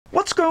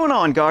What's going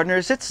on,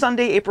 gardeners? It's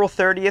Sunday, April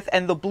 30th,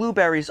 and the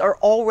blueberries are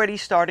already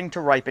starting to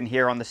ripen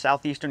here on the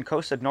southeastern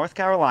coast of North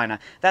Carolina.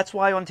 That's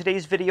why on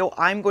today's video,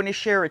 I'm going to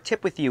share a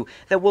tip with you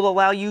that will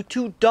allow you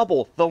to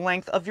double the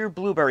length of your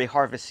blueberry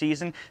harvest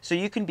season so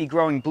you can be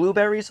growing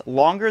blueberries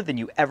longer than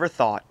you ever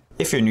thought.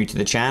 If you're new to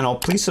the channel,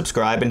 please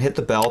subscribe and hit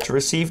the bell to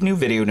receive new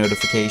video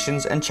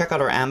notifications, and check out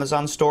our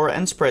Amazon store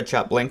and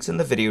Spreadshop links in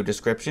the video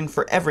description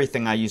for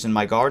everything I use in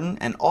my garden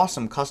and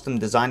awesome custom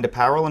designed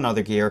apparel and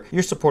other gear.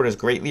 Your support is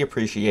greatly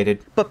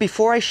appreciated. But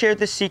before I share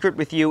this secret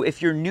with you,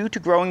 if you're new to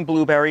growing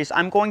blueberries,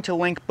 I'm going to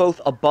link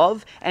both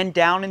above and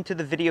down into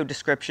the video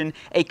description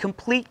a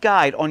complete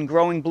guide on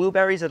growing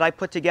blueberries that I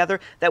put together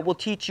that will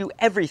teach you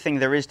everything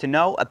there is to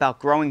know about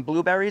growing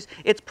blueberries.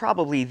 It's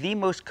probably the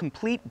most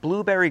complete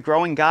blueberry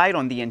growing guide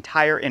on the entire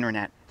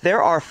internet.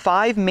 There are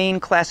 5 main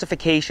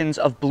classifications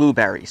of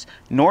blueberries: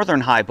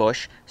 northern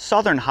highbush,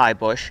 southern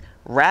highbush,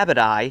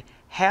 rabbiteye,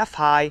 half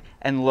high,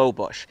 and low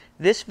bush.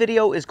 This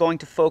video is going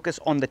to focus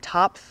on the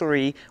top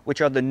 3,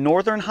 which are the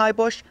northern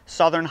highbush,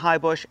 southern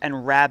highbush, and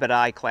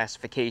rabbiteye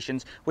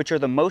classifications, which are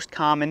the most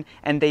common,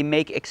 and they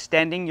make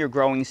extending your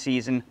growing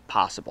season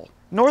possible.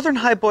 Northern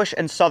highbush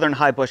and southern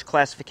highbush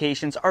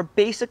classifications are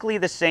basically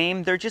the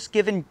same. They're just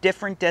given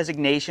different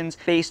designations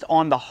based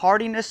on the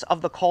hardiness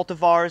of the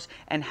cultivars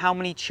and how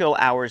many chill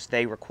hours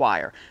they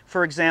require.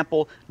 For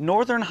example,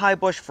 northern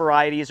highbush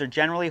varieties are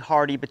generally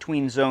hardy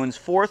between zones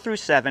 4 through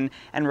 7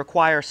 and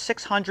require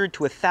 600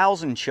 to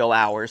 1,000 chill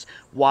hours,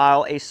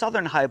 while a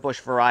southern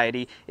highbush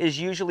variety is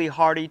usually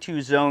hardy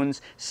to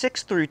zones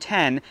 6 through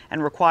 10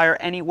 and require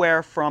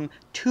anywhere from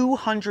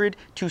 200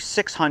 to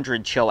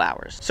 600 chill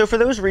hours. So for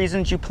those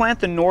reasons, you plant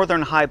the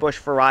northern highbush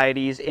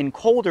varieties in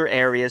colder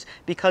areas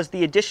because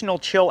the additional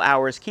chill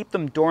hours keep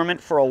them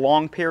dormant for a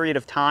long period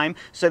of time,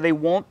 so they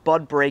won't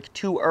bud break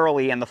too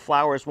early and the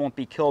flowers won't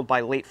be killed by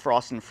late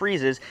frosts and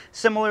freezes.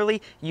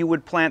 Similarly, you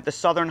would plant the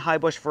southern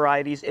highbush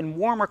varieties in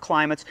warmer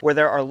climates where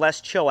there are less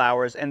chill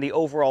hours, and the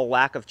overall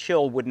lack of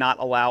chill would not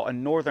allow a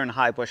northern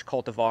highbush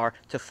cultivar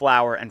to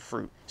flower and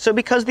fruit. So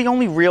because the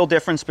only real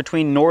difference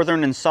between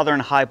northern and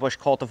southern highbush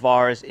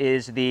cultivars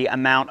is the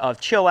amount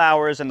of chill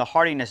hours and the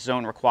hardiness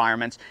zone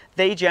requirements,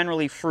 they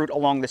generally fruit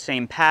along the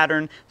same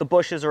pattern. The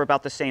bushes are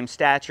about the same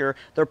stature,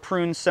 they're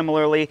pruned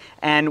similarly,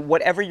 and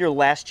whatever your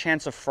last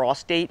chance of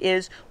frost date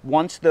is,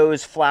 once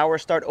those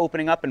flowers start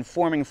opening up and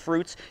forming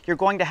fruits, you're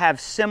going to have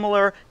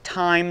similar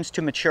times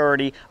to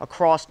maturity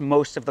across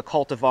most of the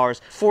cultivars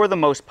for the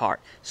most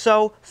part.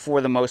 So, for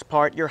the most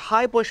part, your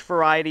highbush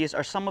varieties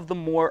are some of the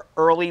more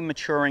early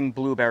maturing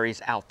blueberries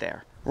out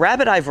there.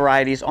 Rabbiteye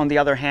varieties, on the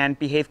other hand,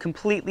 behave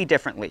completely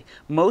differently.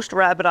 Most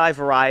rabbiteye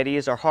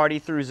varieties are hardy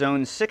through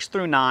zones 6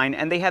 through 9,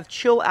 and they have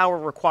chill hour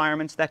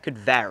requirements that could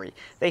vary.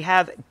 They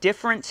have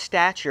different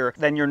stature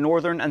than your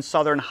northern and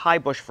southern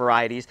highbush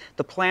varieties.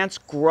 The plants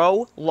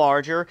grow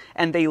larger,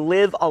 and they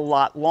live a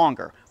lot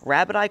longer.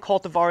 Rabbiteye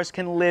cultivars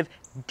can live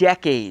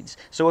decades.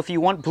 So if you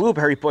want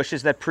blueberry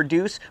bushes that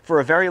produce for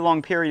a very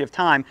long period of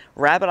time,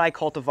 rabbiteye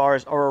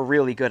cultivars are a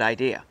really good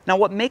idea. Now,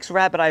 what makes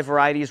rabbiteye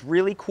varieties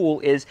really cool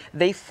is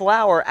they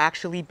flower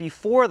actually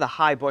before the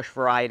highbush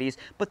varieties,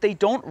 but they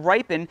don't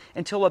ripen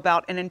until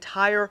about an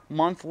entire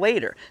month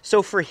later.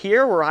 So for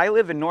here, where I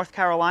live in North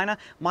Carolina,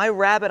 my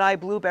rabbiteye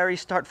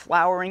blueberries start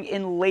flowering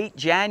in late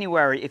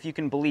January, if you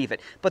can believe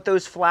it. But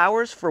those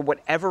flowers, for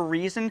whatever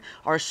reason,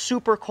 are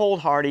super cold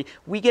hardy.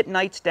 We get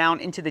nights down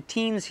into the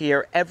teens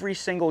here every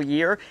single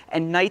year,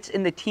 and nights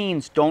in the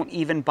teens don't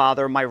even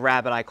bother my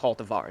rabbiteye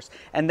cultivars.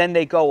 And then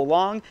they go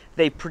along,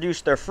 they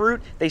produce their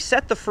fruit, they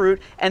set the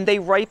fruit, and they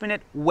ripen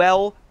it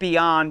well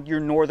beyond your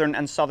northern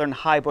and southern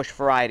highbush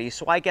varieties.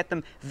 So I get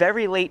them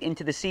very late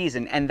into the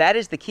season, and that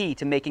is the key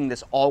to making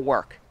this all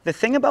work. The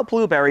thing about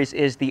blueberries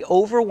is the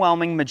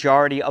overwhelming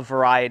majority of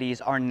varieties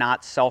are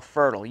not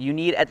self-fertile. You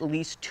need at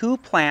least 2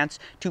 plants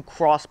to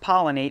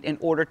cross-pollinate in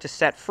order to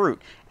set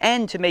fruit.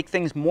 And to make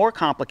things more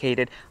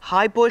complicated,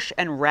 highbush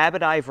and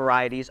rabbiteye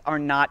varieties are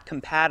not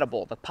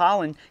compatible. The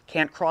pollen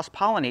can't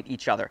cross-pollinate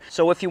each other.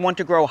 So if you want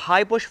to grow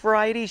highbush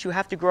varieties, you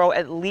have to grow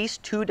at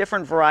least 2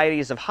 different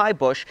varieties of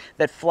highbush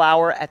that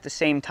flower at the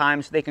same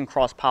time so they can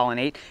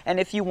cross-pollinate. And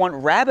if you want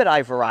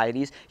rabbiteye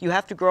varieties, you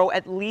have to grow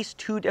at least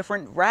 2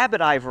 different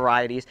rabbiteye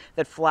varieties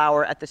that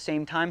flower at the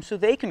same time so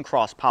they can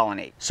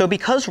cross-pollinate. So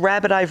because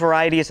rabbiteye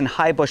varieties and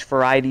highbush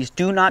varieties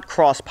do not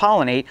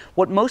cross-pollinate,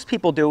 what most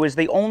people do is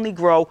they only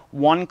grow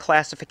one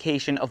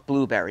classification of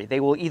blueberry. They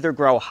will either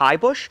grow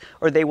highbush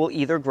or they will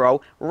either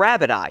grow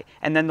rabbiteye,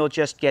 and then they'll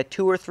just get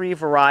 2 or 3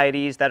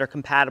 varieties that are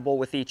compatible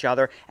with each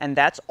other, and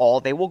that's all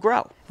they will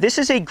grow. This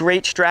is a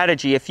great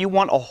strategy if you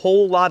want a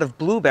whole lot of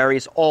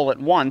blueberries all at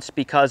once,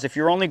 because if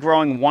you're only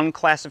growing one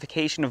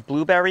classification of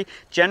blueberry,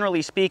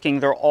 generally speaking,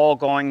 they're all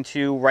going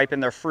to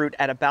ripen their fruit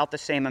at about the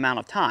same amount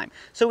of time.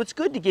 So it's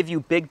good to give you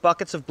big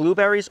buckets of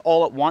blueberries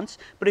all at once,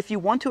 but if you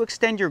want to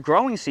extend your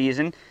growing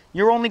season,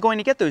 you're only going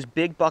to get those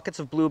big buckets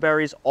of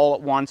blueberries all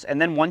at once,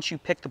 and then once you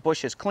pick the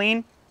bushes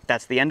clean,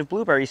 That's the end of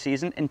blueberry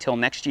season until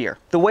next year.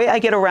 The way I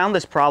get around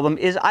this problem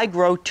is I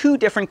grow two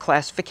different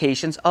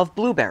classifications of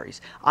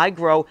blueberries. I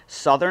grow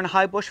southern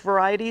highbush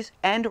varieties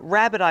and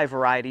Rabbiteye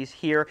varieties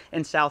here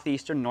in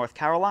southeastern North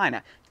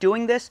Carolina.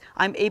 Doing this,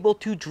 I'm able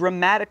to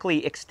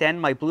dramatically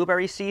extend my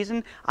blueberry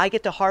season. I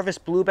get to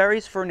harvest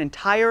blueberries for an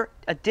entire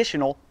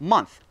additional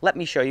month. Let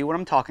me show you what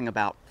I'm talking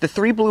about. The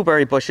three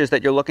blueberry bushes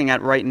that you're looking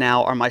at right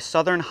now are my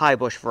southern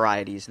highbush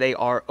varieties. They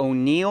are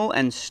O'Neill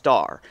and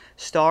Star.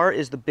 Star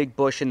is the big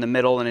bush in the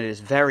middle, and it is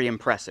very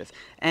impressive.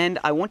 And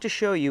I want to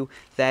show you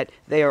that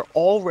they are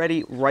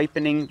already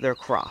ripening their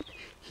crop.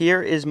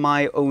 Here is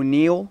my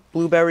O'Neill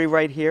blueberry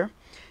right here.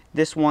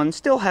 This one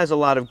still has a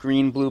lot of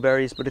green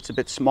blueberries, but it's a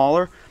bit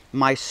smaller.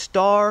 My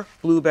Star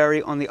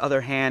blueberry, on the other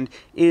hand,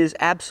 is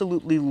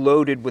absolutely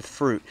loaded with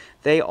fruit.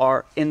 They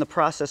are in the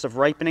process of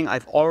ripening.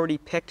 I've already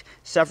picked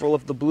several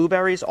of the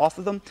blueberries off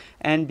of them,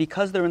 and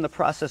because they're in the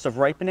process of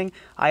ripening,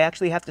 I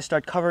actually have to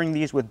start covering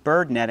these with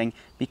bird netting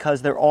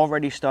because they're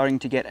already starting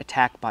to get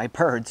attacked by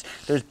birds.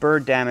 There's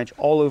bird damage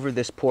all over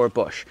this poor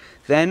bush.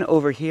 Then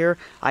over here,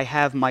 I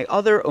have my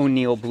other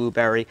O'Neill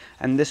blueberry,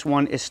 and this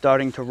one is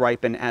starting to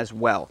ripen as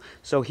well.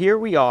 So here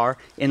we are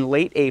in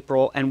late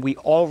April, and we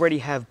already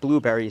have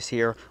blueberries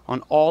here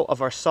on all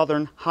of our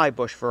southern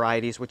highbush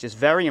varieties, which is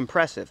very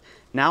impressive.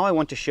 Now I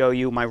want to show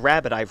you my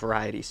Rabbiteye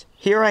varieties.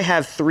 Here I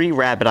have three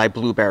Rabbiteye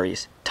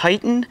blueberries: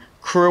 Titan,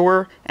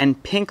 Crewer,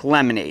 and Pink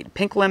Lemonade.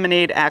 Pink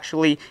Lemonade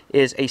actually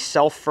is a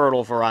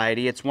self-fertile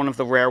variety. It's one of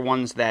the rare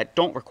ones that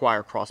don't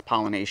require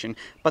cross-pollination,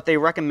 but they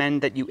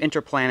recommend that you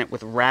interplant it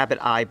with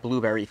Rabbiteye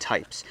blueberry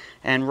types.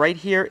 And right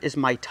here is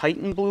my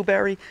Titan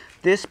blueberry.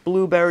 This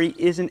blueberry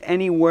isn't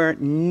anywhere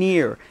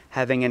near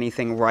having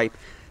anything ripe.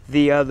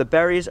 The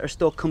berries are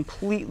still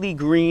completely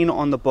green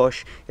on the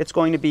bush. It's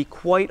going to be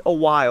quite a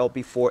while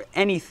before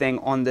anything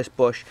on this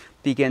bush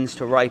begins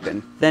to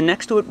ripen. Then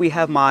next to it we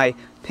have my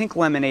Pink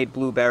Lemonade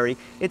blueberry.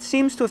 It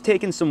seems to have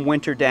taken some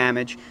winter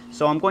damage,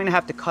 so I'm going to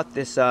have to cut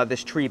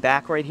this tree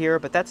back right here,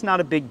 but that's not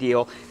a big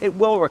deal. It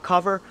will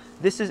recover.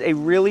 This is a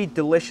really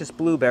delicious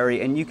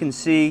blueberry, and you can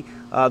see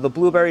the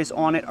blueberries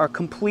on it are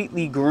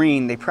completely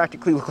green. They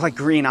practically look like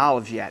green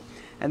olives yet.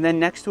 And then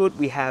next to it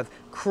we have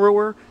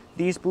Crewer.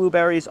 These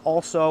blueberries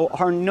also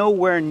are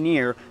nowhere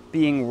near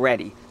being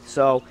ready.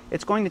 So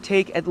it's going to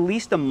take at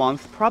least a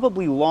month,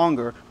 probably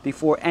longer,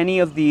 before any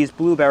of these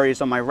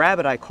blueberries on my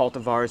Rabbiteye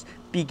cultivars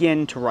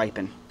begin to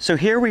ripen. So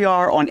here we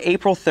are on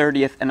April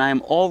 30th, and I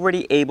am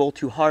already able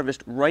to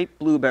harvest ripe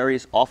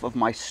blueberries off of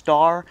my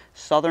Star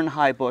Southern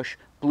Highbush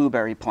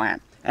blueberry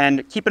plant.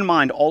 And keep in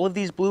mind, all of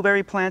these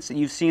blueberry plants that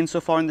you've seen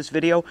so far in this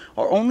video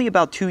are only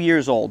about 2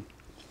 years old.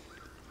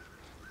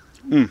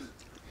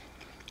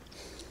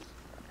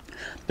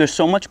 They're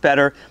so much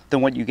better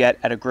than what you get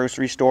at a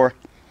grocery store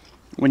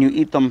when you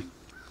eat them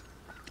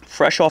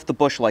fresh off the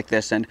bush like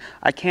this. And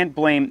I can't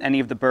blame any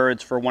of the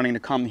birds for wanting to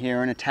come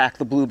here and attack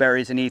the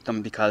blueberries and eat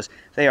them, because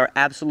they are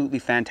absolutely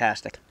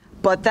fantastic.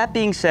 But that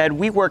being said,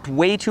 we worked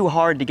way too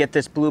hard to get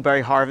this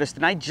blueberry harvest,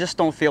 and I just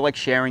don't feel like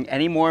sharing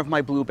any more of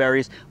my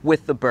blueberries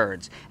with the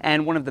birds.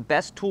 And one of the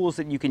best tools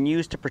that you can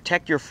use to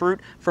protect your fruit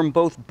from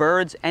both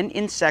birds and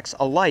insects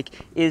alike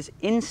is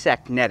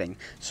insect netting.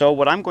 So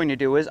what I'm going to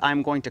do is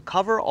I'm going to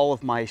cover all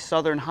of my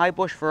southern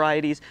highbush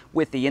varieties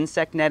with the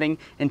insect netting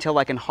until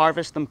I can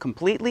harvest them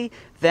completely.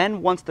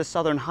 Then once the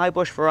southern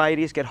highbush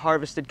varieties get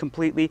harvested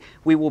completely,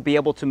 we will be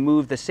able to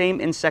move the same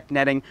insect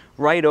netting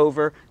right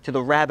over to the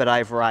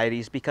Rabbiteye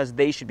varieties, because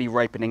they should be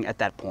ripening at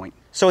that point.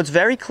 So it's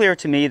very clear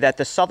to me that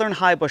the southern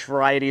highbush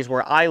varieties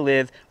where I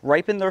live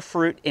ripen their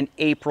fruit in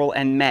April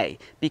and May.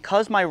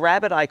 Because my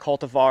Rabbiteye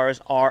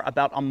cultivars are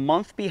about a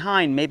month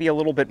behind, maybe a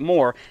little bit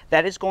more,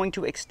 that is going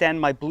to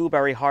extend my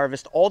blueberry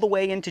harvest all the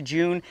way into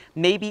June,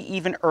 maybe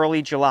even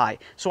early July.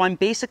 So I'm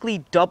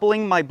basically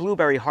doubling my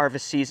blueberry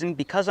harvest season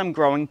because I'm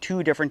growing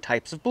two different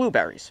types of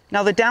blueberries.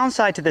 Now the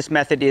downside to this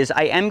method is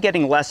I am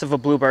getting less of a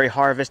blueberry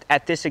harvest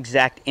at this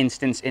exact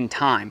instance in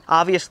time.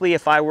 Obviously,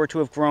 if I were to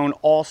have grown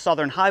all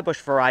southern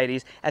highbush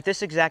varieties, at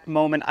this exact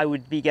moment I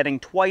would be getting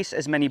twice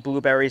as many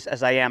blueberries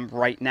as I am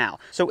right now.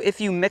 So if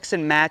you mix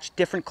and match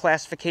different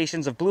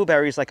classifications of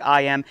blueberries like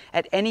I am,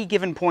 at any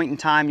given point in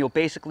time you'll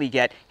basically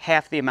get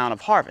half the amount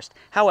of harvest.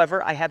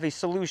 However, I have a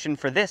solution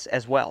for this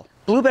as well.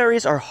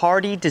 Blueberries are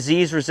hardy,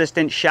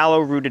 disease-resistant,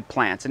 shallow-rooted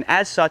plants, and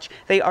as such,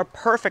 they are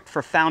perfect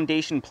for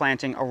foundation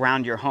planting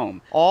around your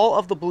home. All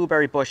of the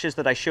blueberry bushes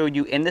that I showed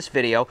you in this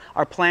video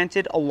are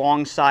planted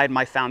alongside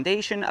my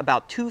foundation,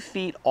 about 2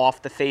 feet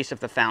off the face of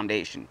the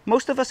foundation.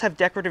 Most of us have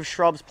decorative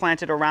shrubs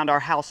planted around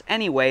our house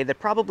anyway that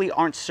probably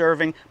aren't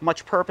serving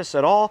much purpose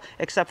at all,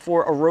 except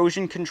for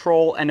erosion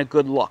control and a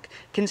good look.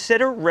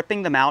 Consider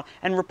ripping them out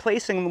and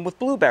replacing them with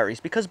blueberries,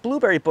 because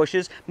blueberry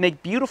bushes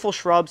make beautiful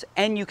shrubs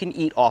and you can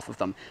eat off of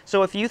them.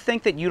 So if you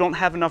think that you don't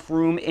have enough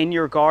room in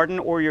your garden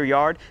or your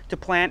yard to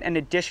plant an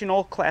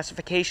additional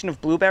classification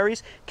of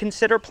blueberries,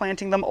 consider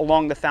planting them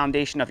along the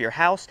foundation of your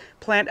house.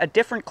 Plant a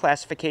different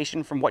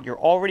classification from what you're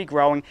already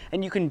growing,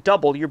 and you can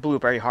double your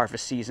blueberry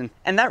harvest season.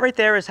 And that right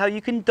there is how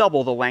you can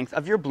double the length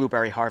of your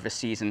blueberry harvest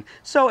season.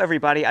 So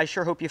everybody, I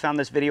sure hope you found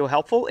this video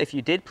helpful. If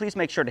you did, please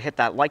make sure to hit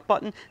that like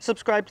button,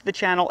 subscribe to the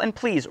channel, and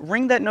please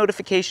ring that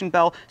notification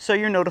bell so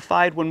you're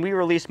notified when we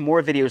release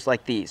more videos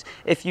like these.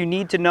 If you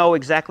need to know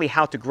exactly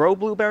how to grow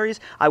blueberries,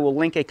 I will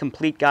link a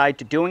complete guide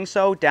to doing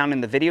so down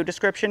in the video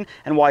description.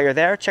 And while you're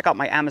there, check out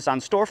my Amazon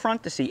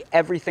storefront to see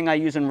everything I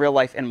use in real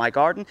life in my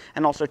garden,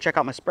 and also check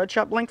out my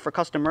Spreadshop link for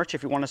custom merch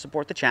if you want to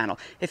support the channel.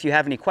 If you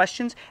have any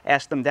questions,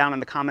 ask them down in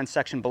the comments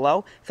section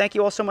below. Thank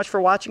you all so much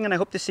for watching, and I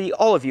hope to see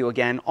all of you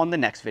again on the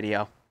next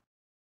video.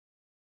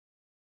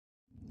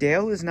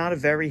 Dale is not a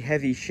very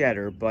heavy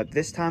shedder, but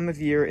this time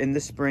of year in the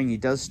spring he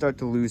does start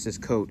to lose his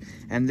coat.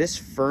 And this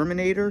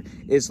Furminator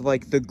is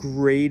like the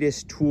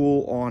greatest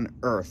tool on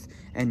earth,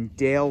 and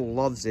Dale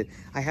loves it.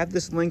 I have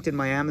this linked in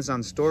my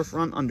Amazon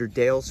storefront under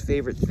Dale's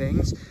favorite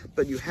things,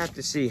 but you have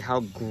to see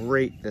how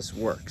great this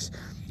works.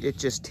 It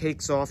just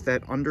takes off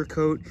that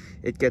undercoat,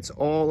 it gets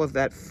all of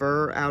that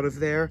fur out of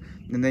there,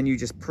 and then you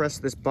just press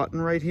this button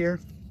right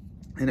here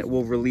and it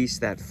will release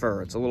that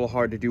fur. It's a little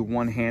hard to do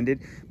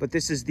one-handed, but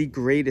this is the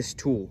greatest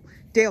tool.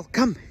 Dale,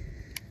 come!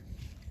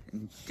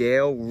 And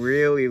Dale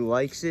really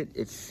likes it.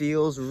 It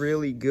feels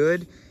really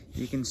good.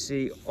 You can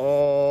see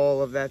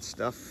all of that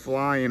stuff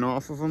flying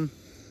off of him.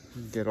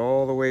 Get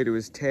all the way to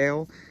his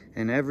tail,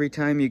 and every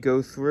time you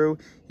go through,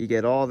 you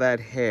get all that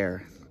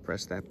hair.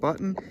 Press that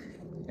button,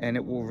 and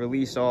it will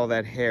release all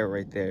that hair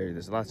right there.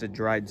 There's lots of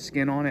dried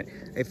skin on it.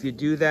 If you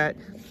do that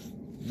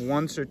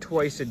once or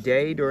twice a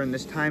day during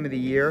this time of the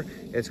year,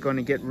 it's going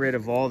to get rid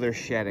of all their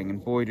shedding,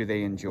 and boy do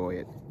they enjoy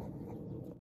it.